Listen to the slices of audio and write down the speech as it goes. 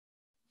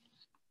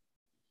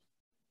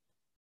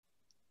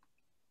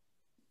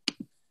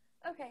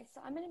Okay,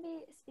 so I'm going to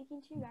be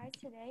speaking to you guys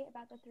today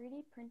about the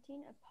 3D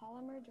printing of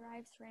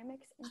polymer-derived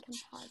ceramics and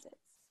composites.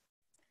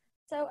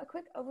 So a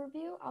quick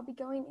overview, I'll be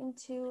going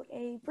into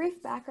a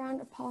brief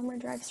background of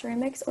polymer-derived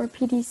ceramics, or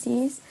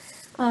PDCs,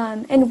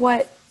 and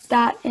what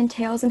that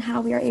entails and how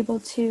we are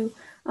able to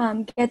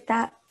get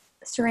that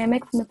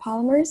ceramic from the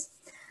polymers.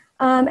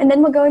 And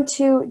then we'll go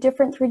into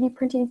different 3D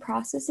printing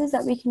processes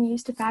that we can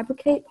use to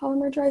fabricate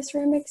polymer-derived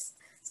ceramics,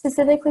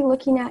 specifically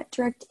looking at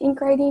direct ink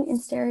writing and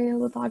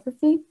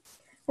stereolithography.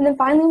 And then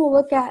finally, we'll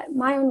look at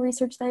my own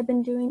research that I've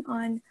been doing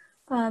on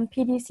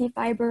PDC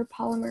fiber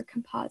polymer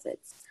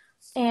composites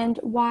and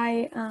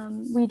why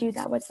we do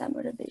that, what's that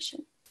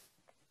motivation.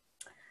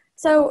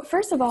 So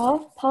first of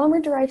all,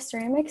 polymer-derived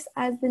ceramics,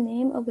 as the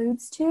name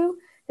alludes to,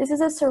 this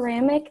is a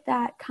ceramic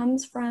that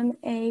comes from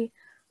a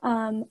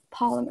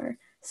polymer.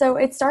 So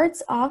it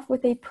starts off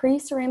with a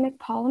pre-ceramic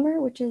polymer,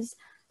 which is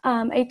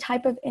a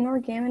type of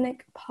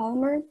inorganic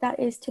polymer that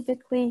is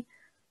typically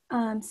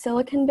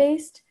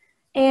silicon-based.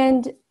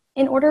 And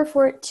in order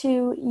for it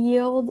to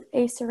yield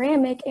a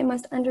ceramic, it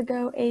must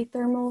undergo a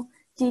thermal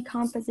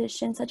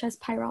decomposition, such as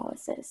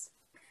pyrolysis.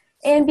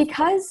 And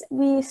because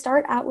we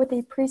start out with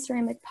a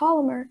pre-ceramic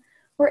polymer,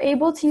 we're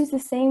able to use the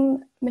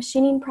same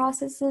machining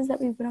processes that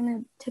we would on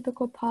a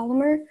typical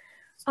polymer.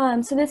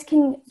 So this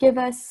can give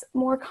us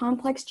more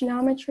complex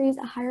geometries,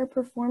 a higher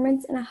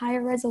performance, and a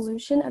higher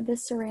resolution of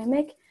this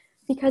ceramic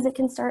because it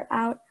can start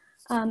out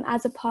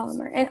as a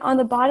polymer. And on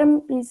the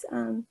bottom, these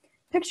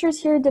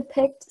pictures here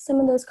depict some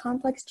of those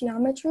complex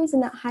geometries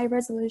and that high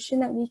resolution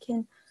that we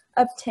can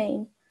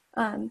obtain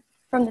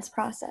from this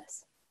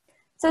process.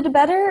 So to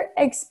better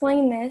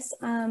explain this,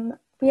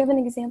 we have an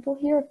example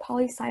here of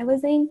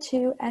polysilazane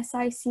to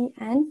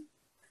SiCN.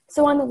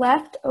 So on the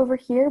left over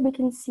here, we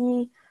can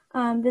see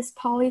this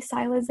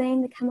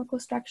polysilazane, the chemical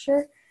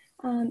structure,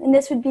 and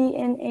this would be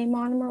in a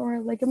monomer or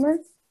a ligamer,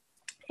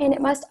 and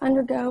it must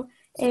undergo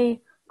a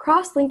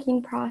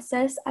cross-linking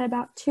process at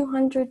about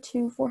 200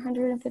 to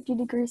 450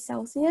 degrees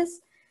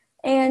Celsius.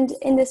 And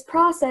in this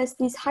process,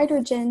 these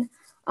hydrogen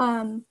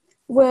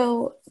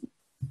will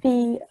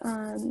be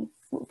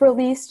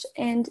released,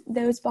 and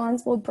those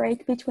bonds will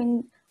break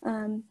between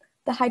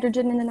the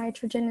hydrogen and the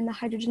nitrogen and the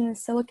hydrogen and the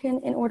silicon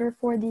in order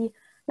for the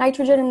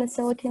nitrogen and the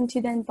silicon to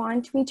then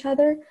bond to each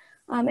other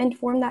and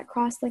form that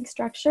cross-link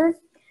structure.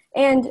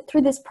 And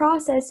through this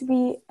process,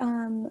 we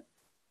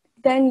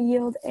then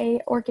yield a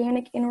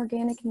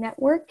organic-inorganic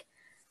network,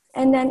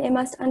 and then it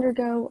must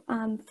undergo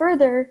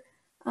further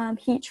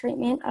heat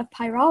treatment of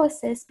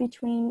pyrolysis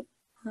between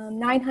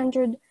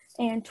 900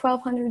 and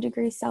 1200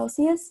 degrees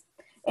Celsius.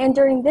 And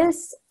during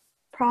this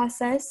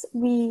process,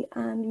 we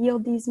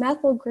yield these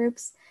methyl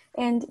groups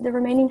and the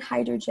remaining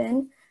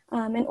hydrogen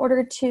in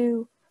order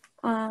to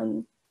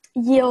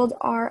yield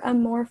our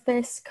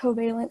amorphous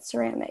covalent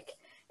ceramic.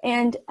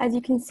 And as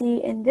you can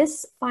see in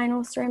this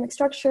final ceramic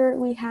structure,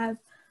 we have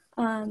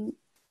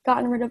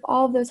gotten rid of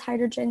all of those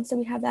hydrogens, so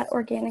we have that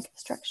organic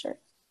structure.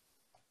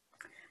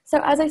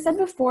 So as I said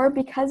before,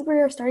 because we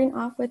are starting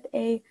off with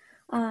a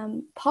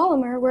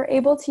polymer, we're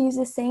able to use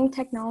the same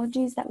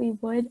technologies that we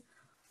would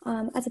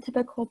as a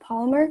typical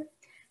polymer.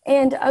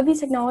 And of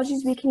these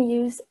technologies, we can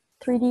use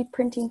 3D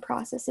printing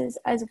processes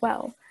as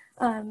well.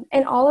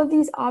 And all of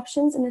these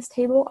options in this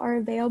table are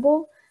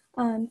available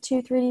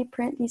to 3D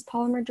print these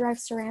polymer-derived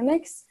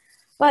ceramics.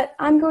 But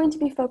I'm going to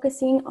be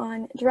focusing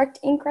on direct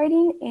ink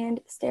writing and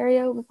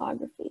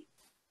stereolithography.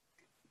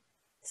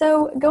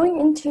 So going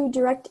into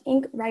direct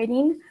ink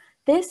writing,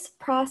 this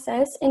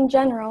process in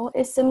general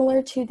is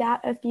similar to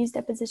that of fused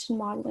deposition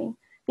modeling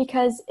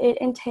because it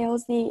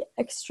entails the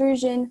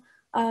extrusion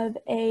of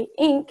a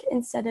ink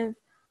instead of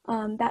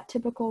that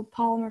typical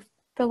polymer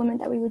filament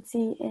that we would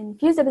see in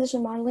fused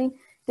deposition modeling.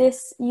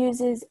 This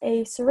uses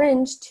a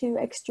syringe to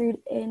extrude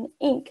in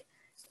ink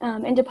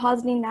and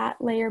depositing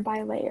that layer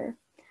by layer.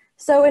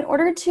 So in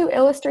order to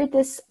illustrate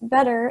this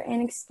better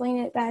and explain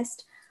it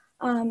best,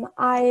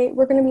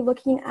 we're going to be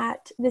looking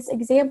at this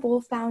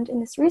example found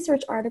in this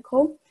research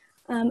article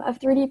of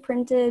 3D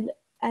printed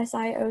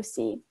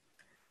SiOC.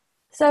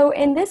 So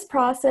in this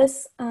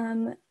process,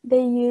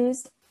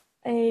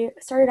 they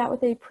started out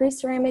with a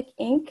pre-ceramic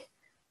ink,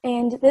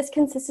 and this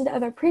consisted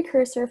of a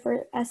precursor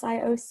for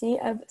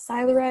SiOC of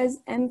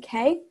Silarez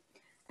MK,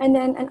 and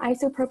then an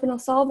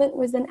isopropanol solvent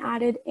was then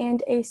added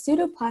and a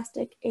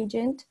pseudoplastic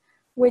agent,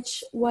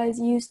 which was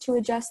used to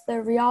adjust the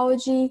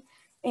rheology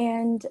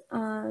and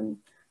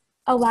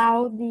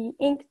allow the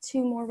ink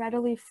to more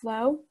readily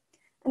flow.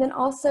 And then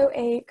also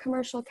a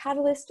commercial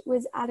catalyst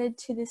was added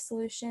to this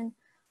solution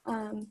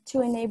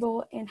to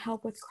enable and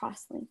help with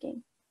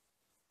cross-linking.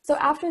 So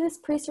after this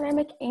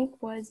pre-ceramic ink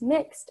was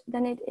mixed,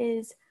 then it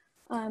is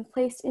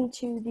placed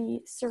into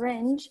the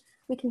syringe.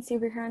 We can see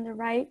over here on the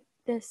right,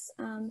 this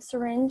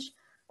syringe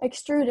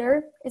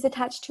extruder is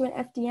attached to an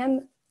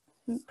FDM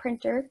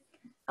printer.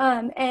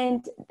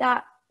 And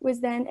that was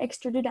then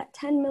extruded at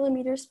 10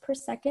 millimeters per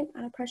second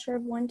at a pressure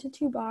of 1 to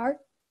 2 bar.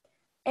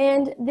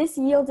 And this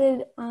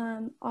yielded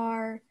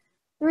our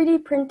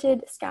 3D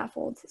printed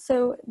scaffolds.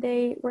 So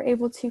they were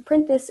able to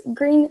print this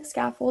green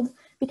scaffold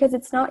because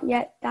it's not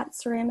yet that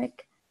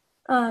ceramic,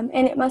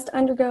 and it must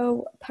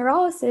undergo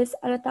pyrolysis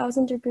at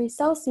 1,000 degrees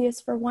Celsius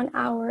for 1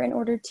 hour in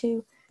order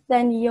to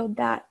then yield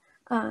that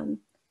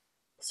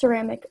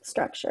ceramic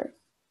structure.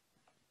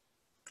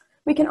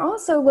 We can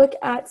also look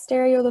at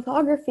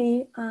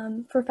stereolithography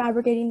for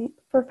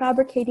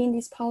fabricating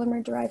these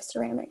polymer-derived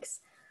ceramics.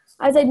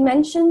 As I'd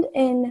mentioned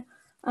in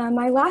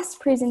my last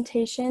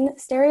presentation,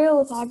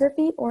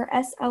 stereolithography, or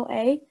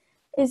SLA,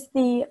 is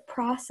the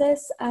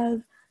process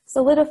of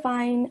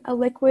solidifying a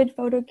liquid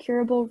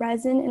photocurable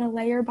resin in a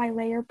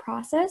layer-by-layer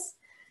process.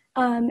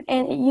 And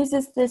it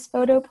uses this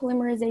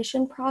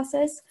photopolymerization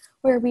process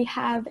where we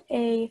have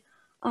a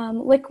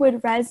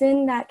liquid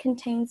resin that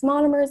contains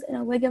monomers and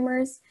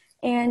oligomers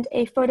and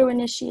a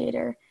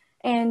photoinitiator.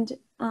 And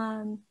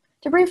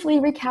to briefly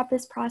recap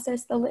this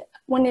process,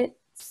 when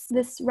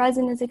this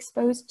resin is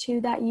exposed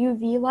to that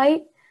UV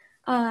light,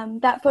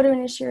 that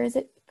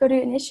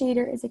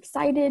photoinitiator is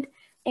excited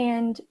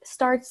and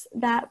starts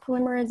that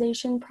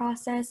polymerization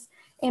process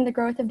and the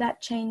growth of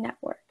that chain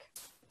network.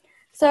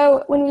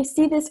 So when we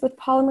see this with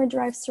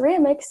polymer-derived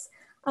ceramics,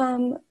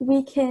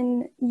 we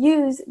can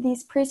use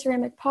these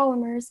pre-ceramic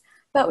polymers,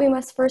 but we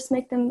must first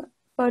make them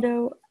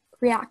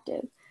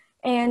photoreactive.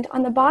 And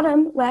on the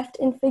bottom left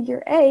in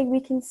figure A, we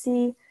can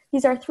see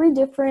these are 3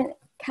 different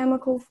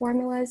chemical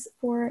formulas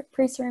for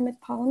pre-ceramic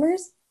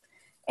polymers.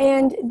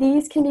 And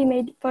these can be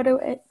made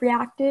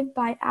photoreactive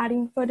by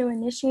adding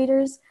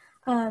photoinitiators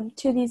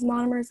to these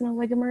monomers and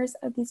oligomers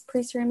of these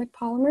pre-ceramic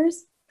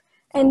polymers.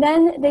 And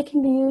then they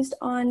can be used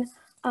on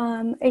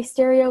a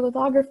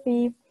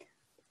stereolithography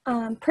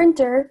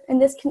printer, and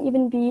this can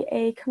even be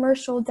a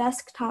commercial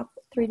desktop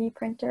 3D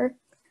printer.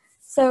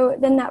 So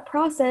then that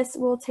process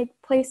will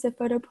take place of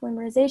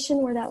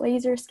photopolymerization, where that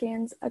laser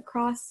scans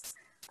across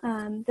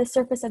the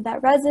surface of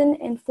that resin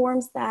and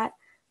forms that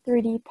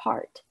 3D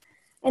part.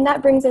 And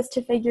that brings us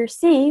to figure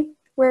C,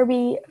 where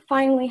we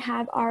finally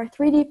have our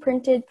 3D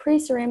printed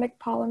pre-ceramic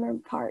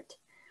polymer part.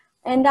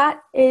 And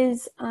that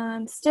is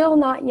still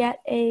not yet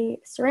a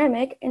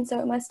ceramic, and so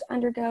it must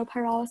undergo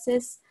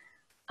pyrolysis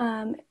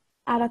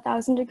at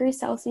 1,000 degrees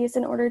Celsius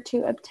in order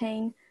to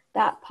obtain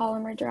that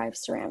polymer-derived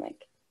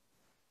ceramic.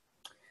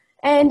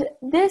 And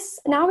this,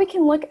 now we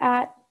can look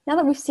at, now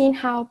that we've seen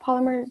how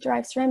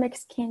polymer-derived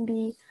ceramics can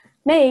be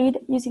made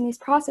using these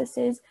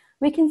processes,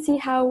 we can see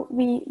how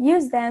we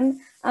use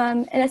them,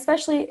 and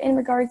especially in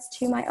regards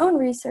to my own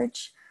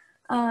research,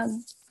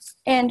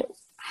 and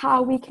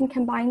how we can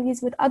combine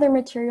these with other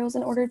materials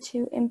in order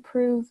to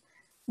improve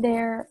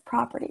their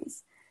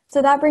properties.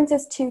 So that brings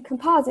us to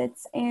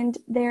composites and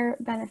their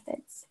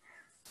benefits.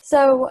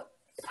 So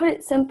put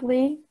it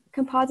simply,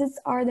 composites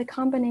are the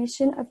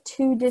combination of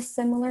 2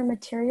 dissimilar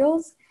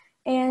materials,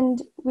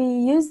 and we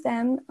use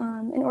them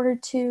in order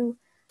to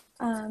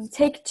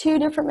take 2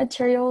 different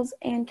materials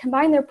and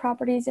combine their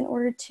properties in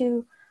order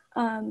to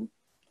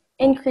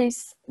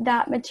increase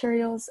that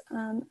material's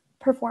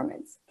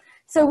performance.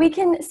 So we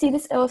can see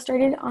this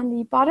illustrated on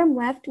the bottom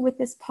left with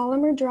this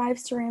polymer-derived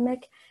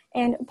ceramic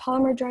and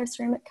polymer-derived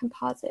ceramic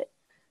composite.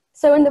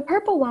 So in the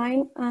purple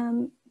line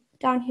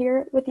down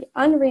here with the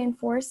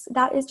unreinforced,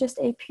 that is just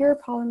a pure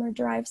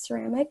polymer-derived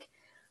ceramic.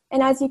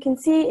 And as you can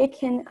see, it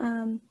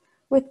can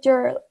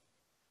withdraw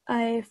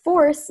a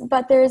force,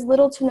 but there is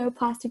little to no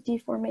plastic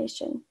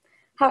deformation.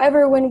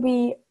 However, when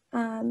we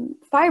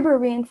fiber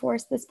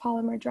reinforce this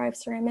polymer-derived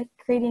ceramic,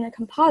 creating a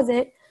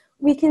composite,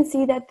 we can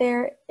see that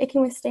it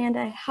can withstand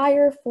a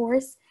higher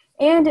force,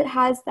 and it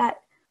has that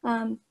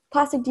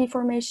plastic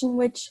deformation,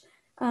 which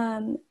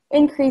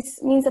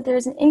means that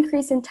there's an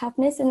increase in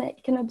toughness, and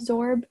it can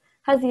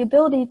has the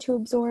ability to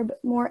absorb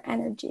more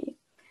energy.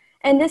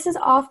 And this is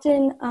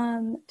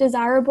often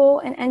desirable,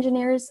 and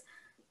engineers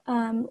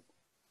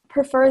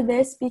prefer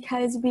this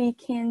because we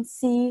can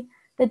see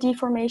the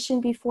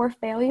deformation before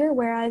failure,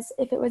 whereas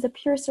if it was a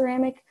pure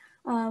ceramic,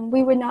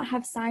 we would not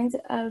have signs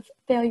of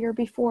failure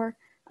before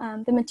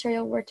the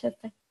material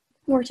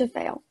were to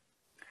fail.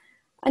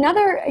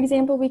 Another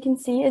example we can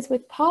see is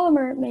with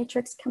polymer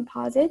matrix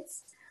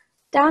composites.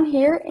 Down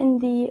here in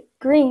the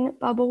green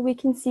bubble, we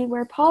can see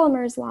where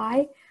polymers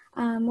lie,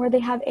 where they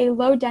have a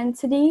low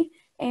density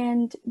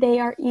and they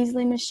are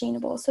easily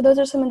machinable. So those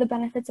are some of the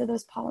benefits of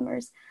those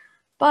polymers.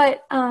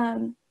 But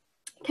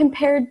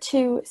compared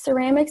to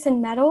ceramics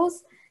and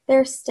metals,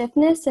 their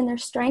stiffness and their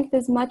strength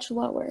is much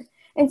lower.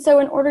 And so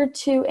in order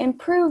to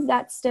improve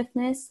that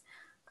stiffness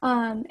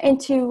and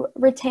to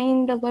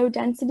retain the low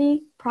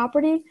density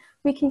property,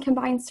 we can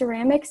combine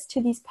ceramics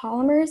to these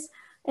polymers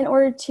in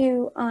order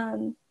to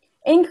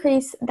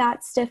increase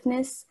that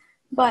stiffness,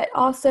 but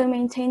also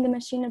maintain the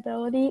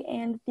machinability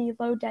and the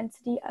low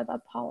density of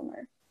a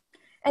polymer.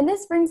 And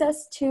this brings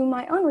us to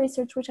my own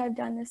research, which I've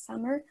done this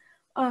summer,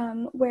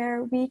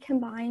 where we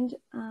combined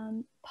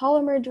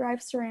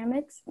polymer-derived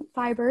ceramics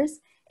fibers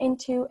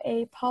into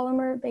a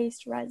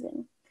polymer-based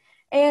resin.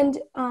 And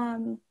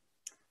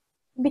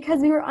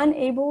because we were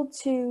unable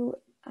to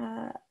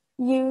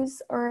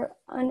use or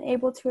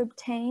unable to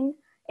obtain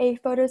a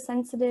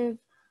photosensitive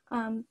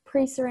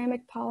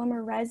pre-ceramic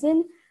polymer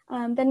resin,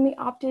 then we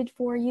opted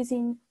for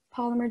using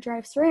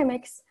polymer-derived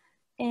ceramics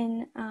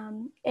in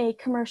a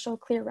commercial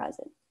clear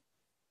resin.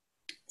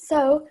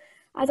 So,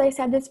 as I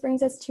said, this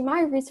brings us to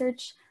my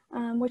research,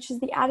 which is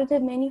the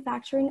additive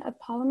manufacturing of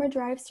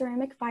polymer-derived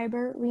ceramic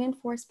fiber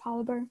reinforced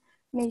polymer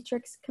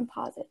matrix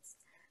composites.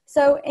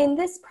 So in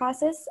this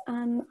process,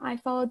 I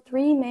followed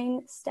 3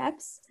 main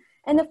steps.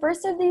 And the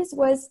first of these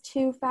was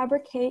to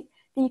fabricate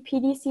the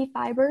PDC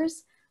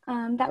fibers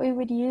that we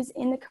would use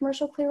in the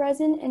commercial clear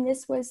resin, and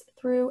this was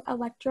through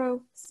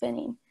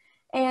electrospinning.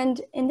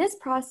 And in this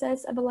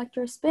process of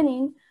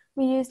electrospinning,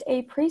 we used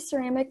a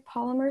pre-ceramic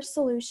polymer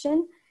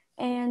solution,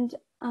 and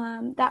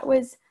that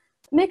was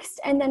mixed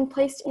and then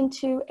placed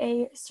into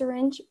a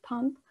syringe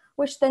pump,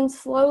 which then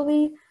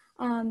slowly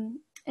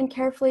and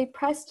carefully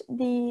pressed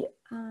the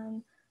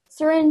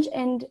syringe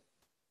and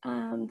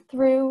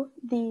through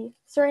the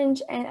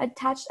syringe, and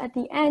attached at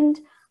the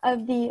end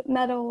of the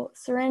metal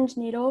syringe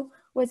needle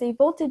was a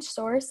voltage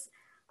source,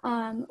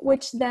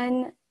 which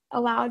then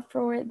allowed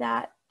for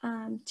that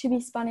to be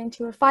spun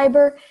into a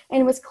fiber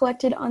and was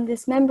collected on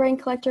this membrane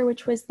collector,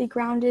 which was the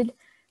grounded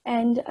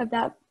end of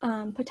that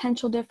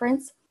potential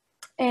difference.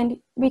 And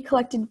we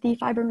collected the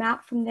fiber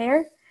mat from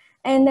there,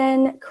 and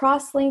then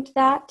cross-linked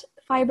that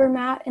fiber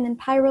mat and then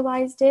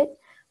pyrolyzed it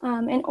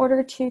in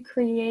order to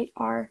create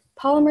our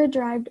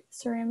polymer-derived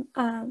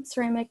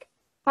ceramic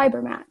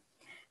fiber mat.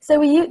 So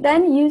we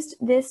then used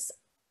this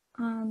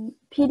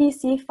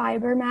PDC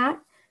fiber mat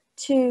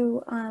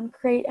to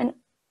create an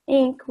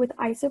ink with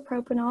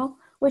isopropanol,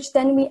 which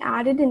then we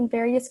added in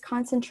various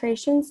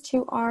concentrations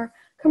to our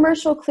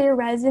commercial clear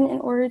resin in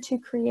order to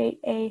create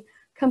a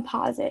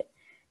composite.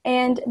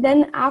 And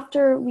then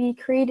after we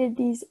created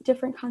these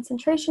different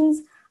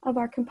concentrations of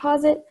our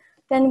composite,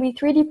 then we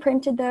 3D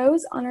printed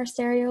those on our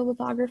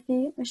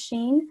stereolithography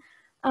machine,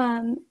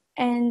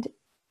 and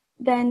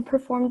then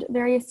performed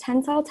various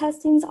tensile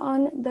testings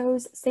on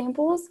those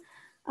samples,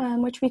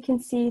 which we can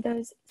see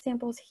those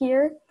samples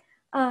here,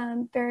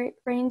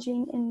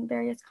 ranging in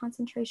various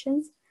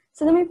concentrations.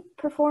 So then we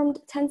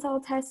performed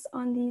tensile tests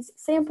on these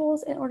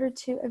samples in order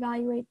to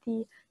evaluate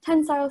the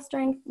tensile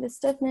strength, the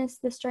stiffness,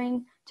 the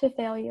strain to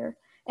failure,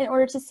 in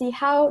order to see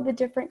how the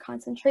different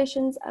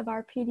concentrations of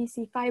our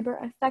PDC fiber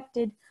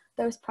affected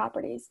those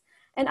properties.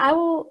 And I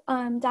will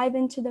dive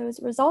into those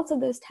results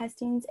of those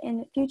testings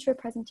in future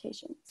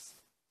presentations.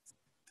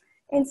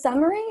 In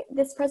summary,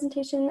 this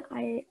presentation,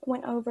 I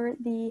went over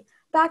the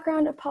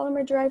background of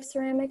polymer-derived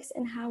ceramics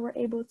and how we're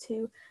able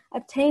to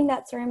obtain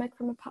that ceramic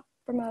from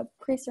a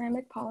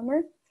pre-ceramic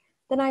polymer.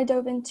 Then I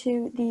dove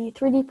into the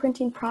 3D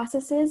printing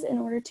processes in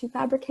order to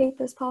fabricate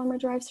those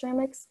polymer-derived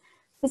ceramics,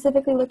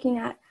 specifically looking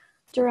at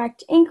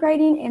direct ink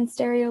writing and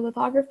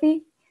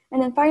stereolithography.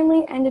 And then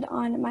finally ended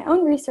on my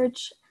own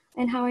research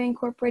and how I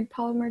incorporated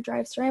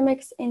polymer-derived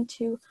ceramics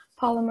into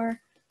polymer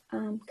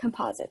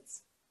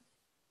composites.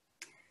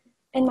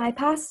 In my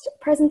past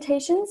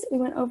presentations, we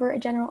went over a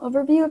general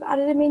overview of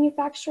additive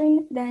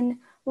manufacturing, then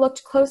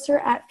looked closer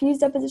at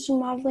fused deposition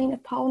modeling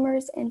of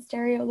polymers and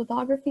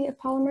stereolithography of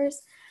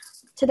polymers.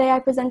 Today I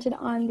presented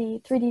on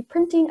the 3D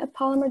printing of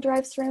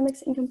polymer-derived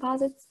ceramics and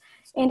composites,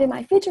 and in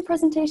my future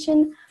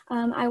presentation,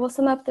 I will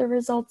sum up the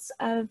results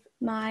of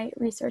my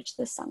research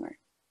this summer.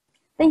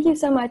 Thank you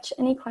so much.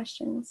 Any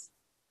questions?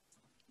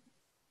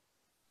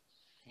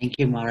 Thank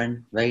you,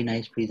 Maren. Very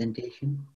nice presentation.